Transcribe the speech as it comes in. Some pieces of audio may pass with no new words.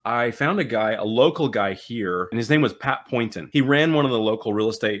I found a local guy here, and his name was Pat Pointon. He ran one of the local real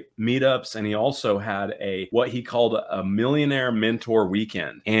estate meetups, and he also had what he called a millionaire mentor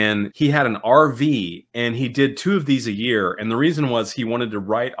weekend. And he had an RV, and he did 2 of these a year. And the reason was he wanted to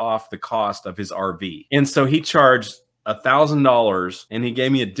write off the cost of his RV. And so he charged $1,000, and he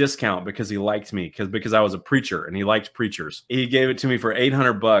gave me a discount because he liked me, because I was a preacher and he liked preachers. He gave it to me for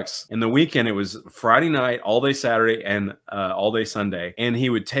 $800. In the weekend, it was Friday night, all day Saturday, and all day Sunday. And he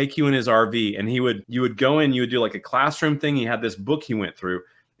would take you in his RV, and you would go in, you would do like a classroom thing. He had this book he went through,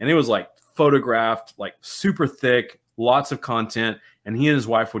 and it was like photographed, like super thick, lots of content. And he and his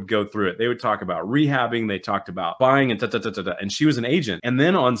wife would go through it. They would talk about rehabbing. They talked about buying and and she was an agent. And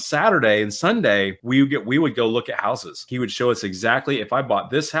then on Saturday and Sunday, we would go look at houses. He would show us exactly, if I bought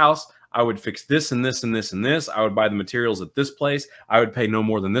this house, I would fix this and this and this and this. I would buy the materials at this place. I would pay no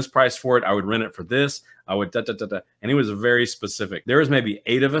more than this price for it. I would rent it for this. I would And he was very specific. There was maybe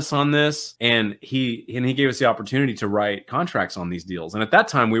 8 of us on this, and he gave us the opportunity to write contracts on these deals. And at that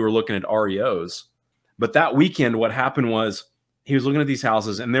time, we were looking at REOs. But that weekend, what happened was, he was looking at these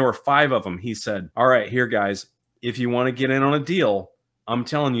houses, and there were 5 of them. He said, all right, here, guys, if you want to get in on a deal, I'm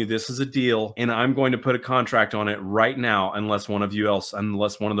telling you, this is a deal, and I'm going to put a contract on it right now, unless one of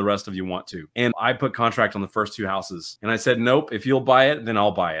the rest of you want to. And I put contract on the first 2 houses. And I said, nope, if you'll buy it, then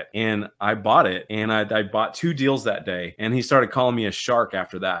I'll buy it. And I bought it, and I bought 2 deals that day. And he started calling me a shark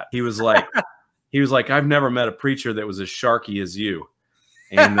after that. He was like, I've never met a preacher that was as sharky as you.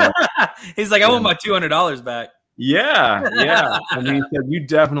 And he's like, I want my $200 back. Yeah. And he said, you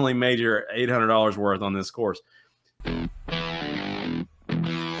definitely made your $800 worth on this course.